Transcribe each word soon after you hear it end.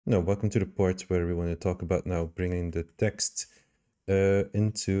No, welcome to the part where we want to talk about now bringing the text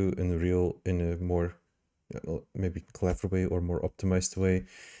into in a more maybe clever way or more optimized way.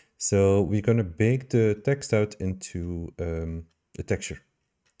 So we're going to bake the text out into a texture.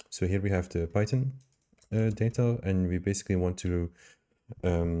 So here we have the Python data, and we basically want to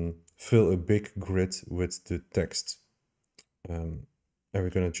fill a big grid with the text. And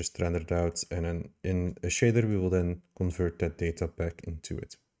we're going to just render it out, and then in a shader, we will then convert that data back into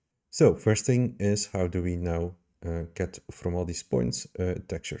it. So first thing is, how do we now get from all these points a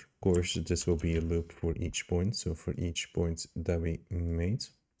texture? Of course, this will be a loop for each point. So for each point that we made,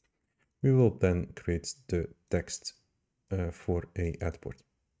 we will then create the text for a add port.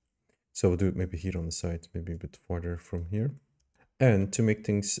 So we'll do it maybe here on the side, maybe a bit farther from here. And to make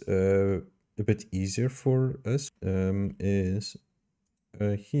things a bit easier for us is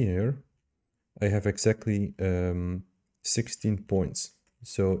here I have exactly 16 points.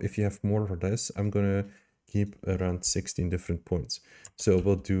 So if you have more or less, I'm gonna keep around 16 different points. So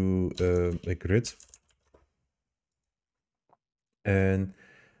we'll do a grid, and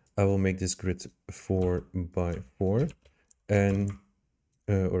I will make this grid 4 by 4 and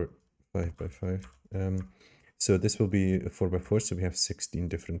or 5 by 5. So this will be 4 by 4, so we have 16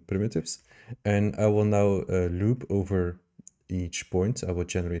 different primitives, and I will now loop over each point. I will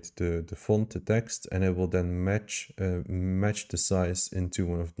generate the font, the text, and it will then match the size into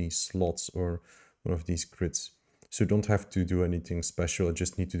one of these slots or one of these grids. So you don't have to do anything special. I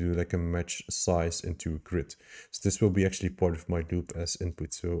just need to do like a match size into a grid. So this will be actually part of my loop as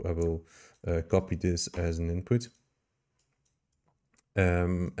input. So I will copy this as an input.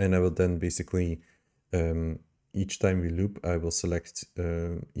 And I will then basically, each time we loop, I will select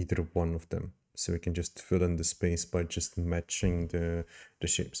either one of them. So we can just fill in the space by just matching the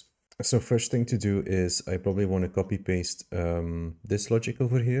shapes. So first thing to do is I probably want to copy paste this logic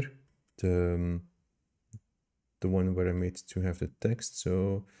over here, the one where I made to have the text.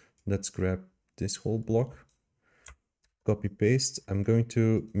 So let's grab this whole block, copy paste. I'm going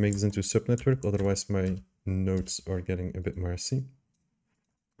to make this into a subnetwork, otherwise my nodes are getting a bit messy.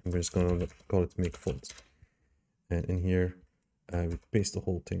 I'm just gonna call it make font. And in here, we paste the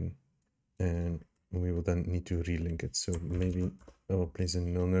whole thing, and we will then need to relink it. So maybe I will place a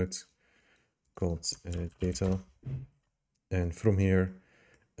null node called data. And from here,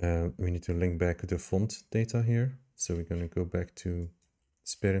 we need to link back the font data here. So we're going to go back to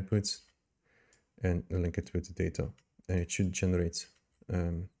spare inputs and link it with the data. And it should generate.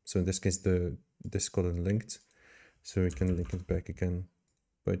 So in this case, this got linked. So we can link it back again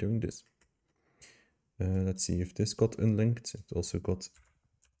by doing this. Let's see if this got unlinked. It also got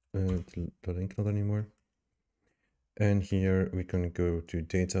the link not anymore. And here we can go to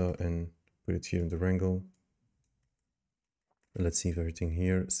data and put it here in the wrangle. Let's see if everything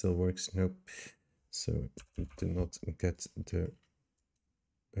here still works. Nope. So it did not get the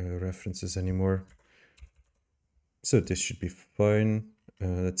references anymore. So this should be fine.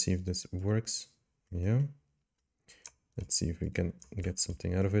 Let's see if this works. Yeah. Let's see if we can get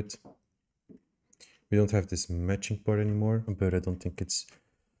something out of it. We don't have this matching part anymore, but I don't think it's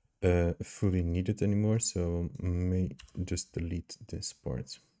fully needed anymore. So I may just delete this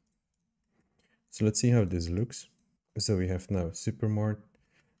part. So let's see how this looks. So we have now supermart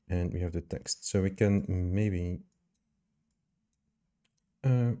and we have the text. So we can maybe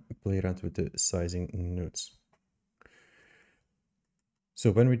play around with the sizing nodes.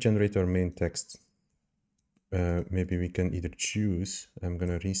 So when we generate our main text, maybe we can either choose, I'm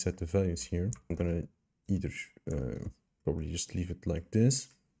going to reset the values here. I'm going to either probably just leave it like this.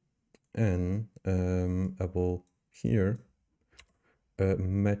 And I will here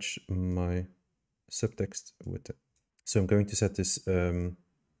match my subtext with it. So I'm going to set this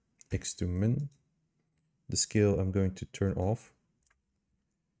x to min. The scale I'm going to turn off.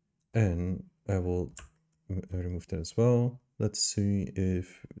 And I will remove that as well. Let's see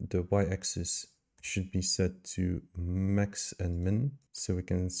if the y-axis should be set to max and min. So we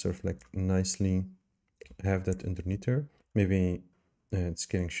can sort of like nicely have that underneath there. Maybe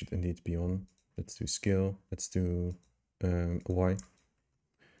scaling should indeed be on. Let's do scale. Let's do y.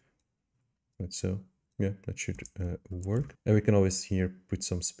 Like so. Yeah, that should work. And we can always here put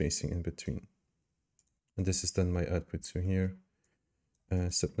some spacing in between. And this is then my output. So here,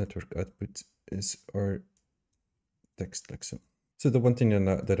 subnetwork output is our text like so. So the one thing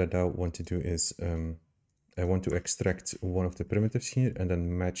that I now want to do is I want to extract one of the primitives here and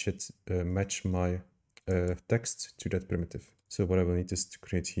then match my text to that primitive. So what I will need is to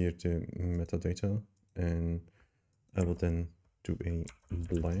create here the metadata, and I will then do a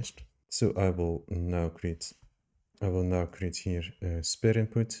blast. So I will now create I will now create here a spare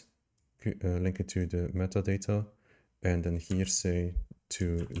input, link it to the metadata, and then here say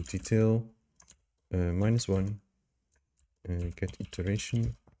to detail -1 get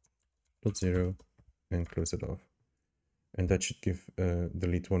iteration .0 and close it off. And that should give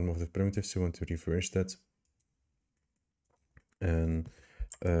delete one of the primitives, so we want to reverse that. And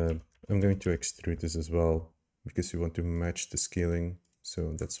I'm going to extrude this as well because we want to match the scaling.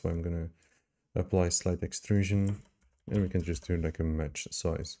 So that's why I'm going to apply slight extrusion, and we can just do like a match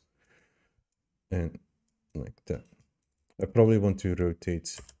size and like that. I probably want to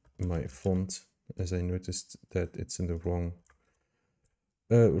rotate my font as I noticed that it's in the wrong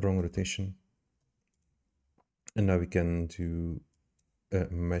rotation. And now we can do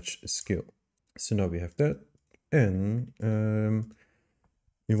match scale. So now we have that, and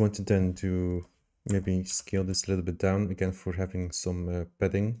we want to then do maybe scale this a little bit down again for having some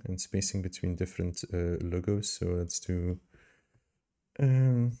padding and spacing between different logos. So let's do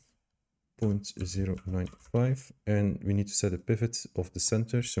 0.095, and we need to set a pivot of the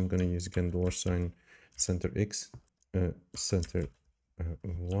center. So I'm going to use again $ center X, center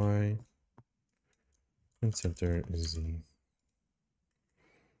Y, and center Z.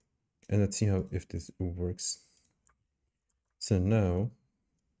 And let's see how if this works. So now,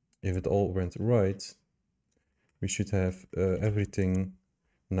 if it all went right, we should have everything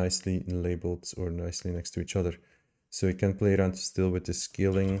nicely labeled or nicely next to each other. So you can play around still with the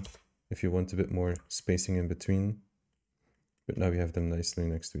scaling if you want a bit more spacing in between. But now we have them nicely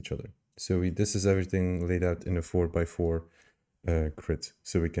next to each other. So this is everything laid out in a 4x4 grid.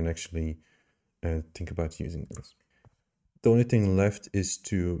 So we can actually think about using this. The only thing left is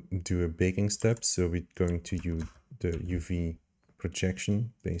to do a baking step. So we're going to use the UV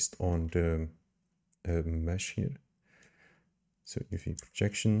projection based on the mesh here. So UV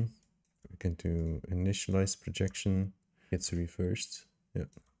projection, we can do initialize projection, it's reversed, yeah.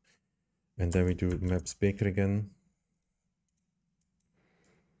 And then we do maps baker again.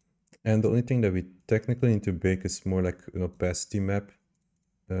 And the only thing that we technically need to bake is more like an opacity map.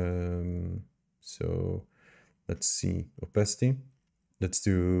 So let's see, opacity. Let's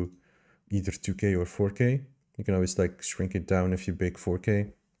do either 2K or 4K. You can always like shrink it down if you bake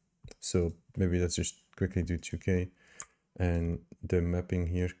 4K. So maybe let's just quickly do 2K. And the mapping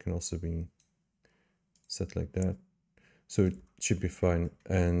here can also be set like that. So it should be fine.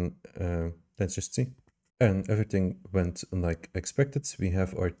 And let's just see. And everything went like expected. We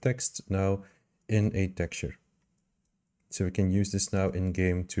have our text now in a texture. So we can use this now in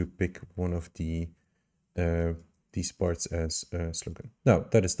game to pick one of the these parts as a slogan. Now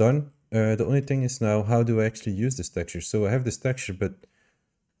that is done. The only thing is now, how do I actually use this texture? So I have this texture, but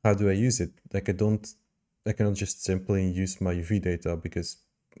how do I use it? Like I cannot just simply use my UV data because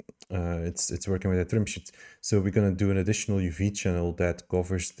it's working with a trim sheet. So we're gonna do an additional UV channel that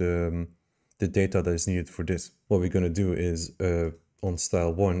covers the data that is needed for this. What we're gonna do is on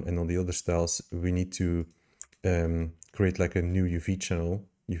style 1 and on the other styles, we need to create like a new UV channel,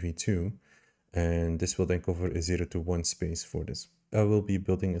 UV2, and this will then cover a 0 to 1 space for this. I will be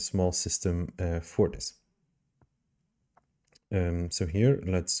building a small system for this. So here,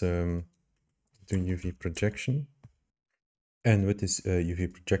 let's do UV projection. And with this UV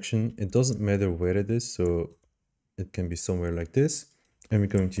projection, it doesn't matter where it is, so it can be somewhere like this. And we're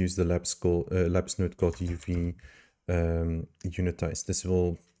going to use the labs node called UV unitize. This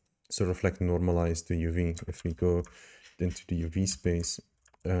will sort of like normalize the UV. If we go into the UV space,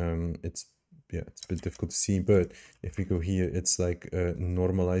 it's a bit difficult to see, but if we go here, it's like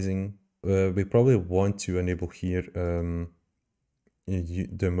normalizing. We probably want to enable here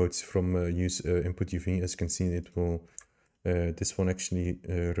the modes from use input UV. As you can see, it will this one actually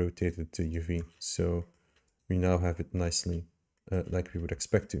rotated to UV, so we now have it nicely like we would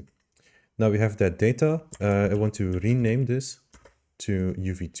expect to. Now we have that data. I want to rename this to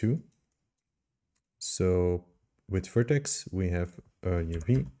UV2. So with vertex we have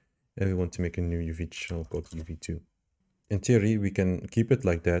UV, and we want to make a new UV channel called UV2. In theory, we can keep it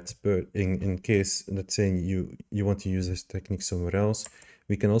like that, but in case, let's say you want to use this technique somewhere else,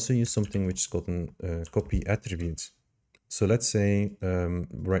 we can also use something which is called a copy attribute. So let's say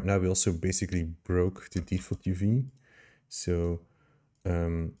right now we also basically broke the default UV. So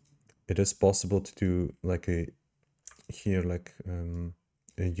it is possible to do like a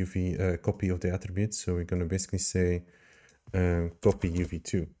UV copy of the attribute. So we're going to basically say copy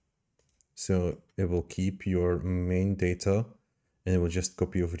UV2. So it will keep your main data and it will just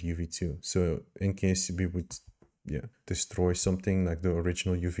copy over UV2. So in case we would destroy something like the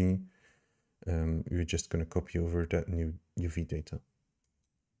original UV, we're just going to copy over that new UV data.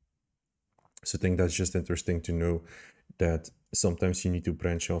 So I think that's just interesting to know that sometimes you need to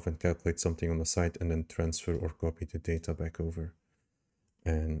branch off and calculate something on the side and then transfer or copy the data back over.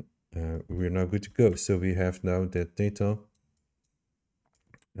 And we're now good to go. So we have now that data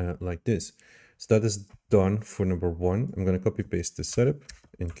like this. So that is done for number one. I'm going to copy paste the setup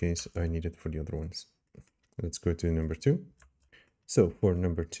in case I need it for the other ones. Let's go to number two. So for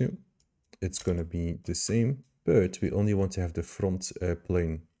number two, it's going to be the same, but we only want to have the front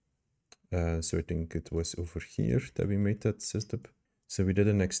plane. So I think it was over here that we made that setup. So we did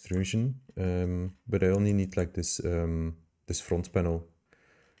an extrusion, but I only need like this, this front panel.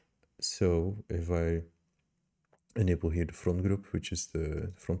 So if I enable here the front group, which is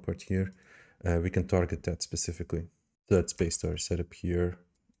the front part here, we can target that specifically. So let's paste our setup here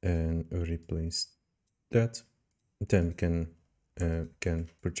and replace that. Then we can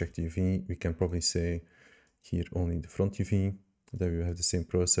project UV. We can probably say here only the front UV. Then we have the same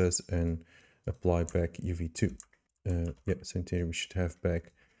process and apply back UV2. Yeah, so in theory we should have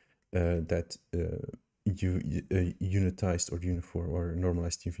back that unitized or uniform or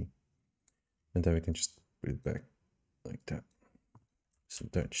normalized UV. And then we can just put it back like that. So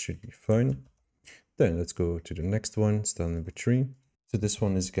that should be fine. Then let's go to the next one, style number 3. So this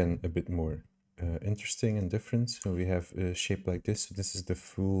one is again a bit more interesting and different. So we have a shape like this. So this is the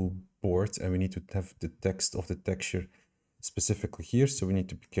full board and we need to have the text of the texture specifically here. So we need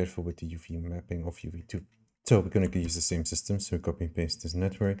to be careful with the UV mapping of UV2. So we're going to use the same system. So copy and paste this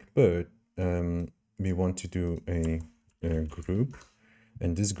network, but we want to do a group.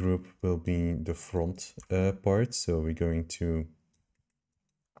 And this group will be the front part. So we're going to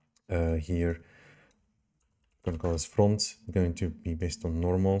here, I'm going to call this front, going to be based on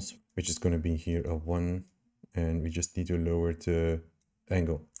normals, which is going to be here a 1. And we just need to lower the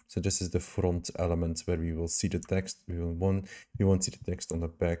angle. So this is the front element where we will see the text. We won't see the text on the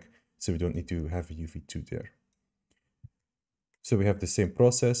back. So we don't need to have a UV2 there. So we have the same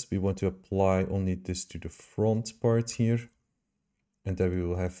process. We want to apply only this to the front part here. And then we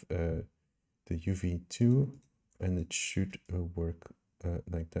will have the UV2 and it should work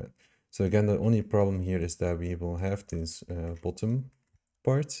like that. So again, the only problem here is that we will have this bottom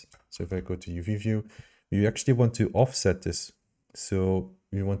part. So if I go to UV view, we actually want to offset this. So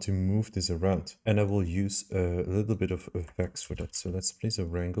we want to move this around and I will use a little bit of effects for that. So let's place a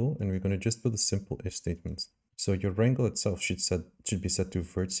wrangle and we're going to just build a simple if statement. So your wrangle itself should be set to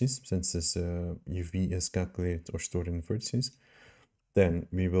vertices since this UV is calculated or stored in vertices. Then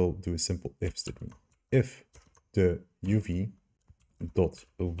we will do a simple if statement. If the UV dot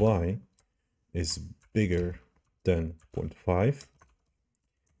y is bigger than 0.5,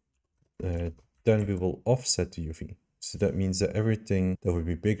 then we will offset the UV. So that means that everything that will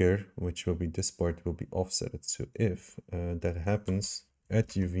be bigger, which will be this part, will be offsetted. So if that happens at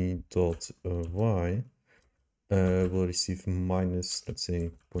UV dot y, we'll receive minus, let's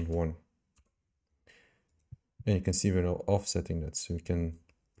say, 0.1. And you can see we're now offsetting that, so we can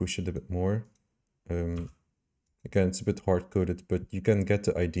push it a bit more. Again, it's a bit hard-coded, but you can get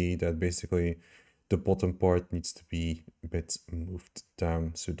the idea that basically the bottom part needs to be a bit moved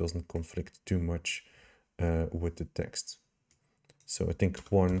down so it doesn't conflict too much with the text. So I think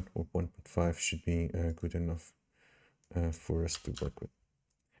 1 or 1.5 should be good enough for us to work with.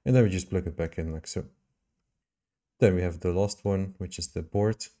 And then we just plug it back in like so. Then we have the last one, which is the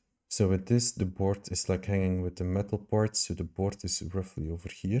board. So with this, the board is like hanging with the metal part. So the board is roughly over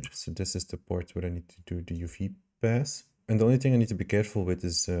here. So this is the part where I need to do the UV pass. And the only thing I need to be careful with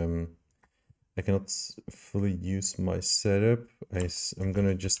is I cannot fully use my setup. I'm going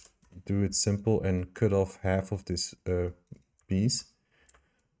to just do it simple and cut off half of this piece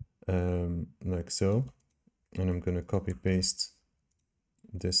like so. And I'm going to copy paste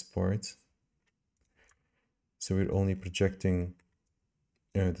this part. So we're only projecting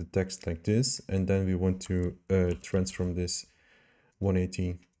the text like this, and then we want to transform this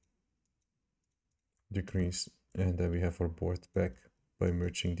 180 degrees, and then we have our board back by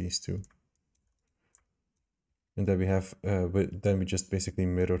merging these two. And then we have, then we just basically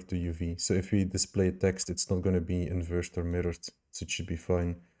mirror the UV. So if we display text, it's not going to be inversed or mirrored, so it should be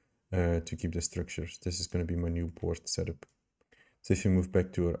fine to keep the structures. This is going to be my new board setup. So if you move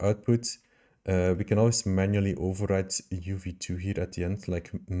back to our output, we can always manually override UV2 here at the end,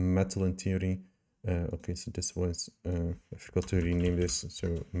 like metal in theory. Okay, so this was, I forgot to rename this,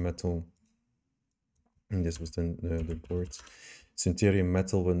 so metal, and this was then the board. So in theory,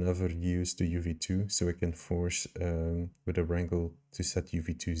 metal will never use the UV2, so we can force with a wrangle to set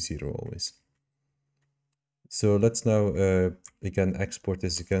UV2 0 always. So let's now, again, export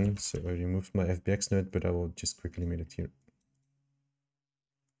this again. So I removed my FBX node, but I will just quickly make it here.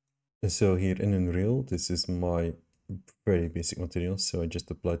 And so here in Unreal, this is my very basic material. So I just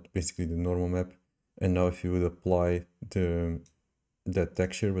applied basically the normal map. And now if you would apply that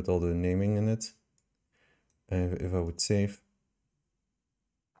texture with all the naming in it, if I would save,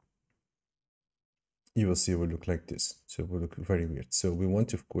 you will see it will look like this. So it will look very weird. So we want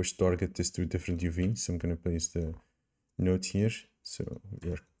to, of course, target this to different UV. So I'm going to place the note here. So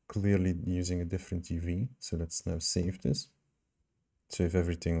we are clearly using a different UV. So let's now save this. So if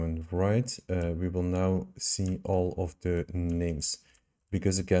everything went right, we will now see all of the names.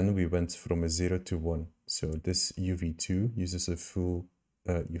 Because again, we went from a 0 to 1. So this UV2 uses a full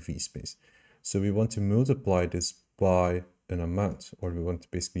UV space. So we want to multiply this by an amount, or we want to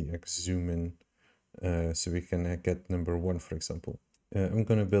basically zoom in so we can get number 1, for example. I'm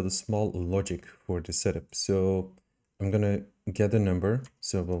going to build a small logic for the setup. So I'm going to get a number.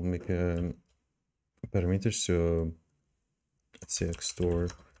 So we'll make a parameter. So let's say store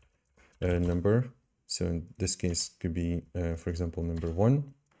number. So in this case could be, for example, number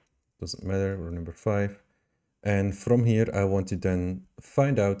 1, doesn't matter, or number 5. And from here, I want to then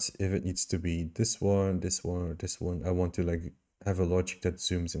find out if it needs to be this one, this one, or this one. I want to like have a logic that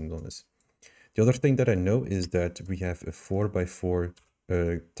zooms in on this. The other thing that I know is that we have a 4x4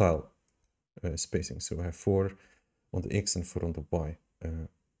 tile spacing. So I have 4 on the X and 4 on the Y.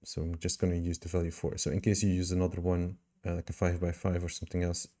 So I'm just going to use the value 4. So in case you use another one, like a 5x5 or something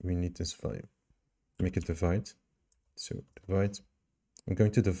else, we need this value. Make it divide. So divide. I'm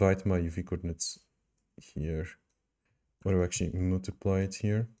going to divide my UV coordinates here. Or do I actually multiply it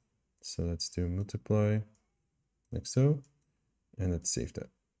here? So let's do multiply, like so. And let's save that.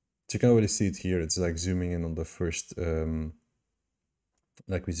 So you can already see it here. It's like zooming in on the first,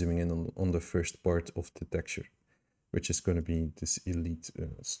 like we're zooming in on the first part of the texture, which is going to be this elite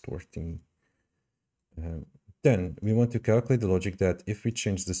store thingy. Then we want to calculate the logic that if we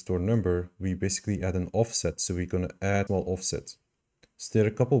change the store number, we basically add an offset. So we're going to add a small offset. So there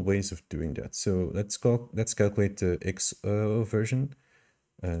are a couple ways of doing that. So let's calculate the X version.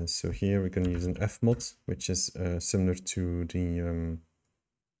 So here we're going to use an fmod, which is similar to the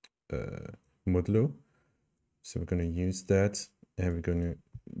modulo. So we're going to use that, and we're going to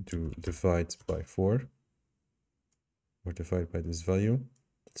do divide by 4, or divide by this value.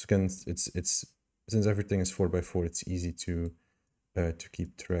 So again, it's since everything is 4x4, it's easy to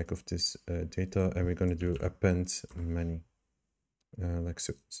keep track of this data, and we're going to do append many, like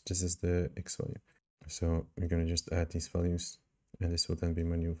so. So this is the X value. So we're going to just add these values, and this will then be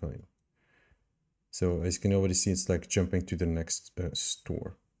my new value. So as you can already see, it's like jumping to the next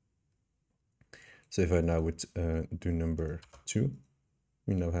store. So if I now would do number 2,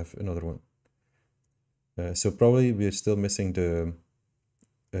 we now have another one. So probably we're still missing the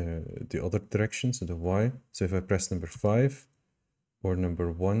other direction, so the Y. So if I press number 5 or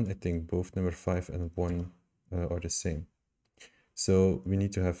number 1, I think both number 5 and 1 are the same. So we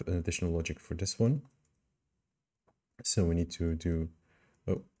need to have an additional logic for this one. So we need to do,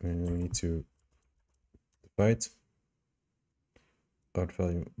 we need to divide out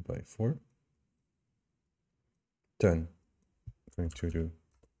value by 4. Then I'm going to do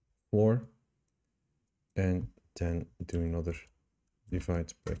floor, and then do another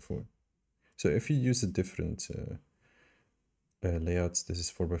divide by 4. So if you use a different layouts, this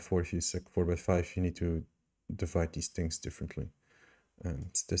is 4x4. If you use like 4x5, you need to divide these things differently.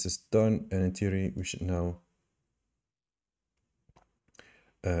 So this is done, and in theory, we should now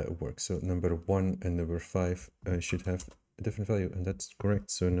work. So number 1 and number 5 should have a different value, and that's correct.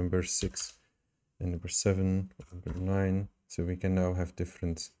 So number 6 and number 7, number 9. So we can now have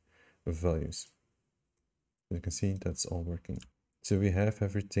different values. As you can see, that's all working. So we have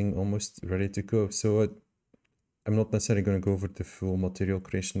everything almost ready to go. So I'm not necessarily going to go over the full material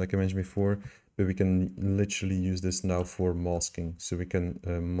creation like I mentioned before, but we can literally use this now for masking. So we can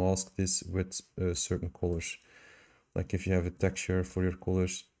mask this with certain colors. Like if you have a texture for your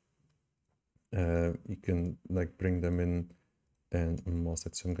colors, you can like bring them in and mask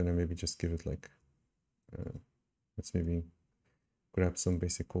it. So I'm going to maybe just give it like, let's maybe grab some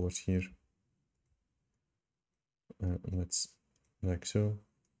basic colors here. Let's like so.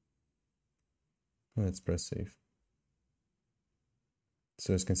 And let's press save.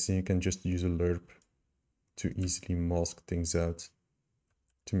 So as you can see, you can just use a lerp to easily mask things out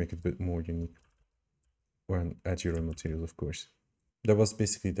to make it a bit more unique. Or add your own material, of course. That was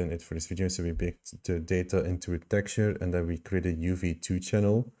basically then it for this video. So we baked the data into a texture, and then we created a UV2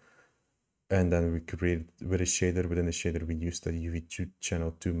 channel. And then we created with a shader, within the shader, we used the UV2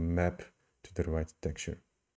 channel to map to the right texture.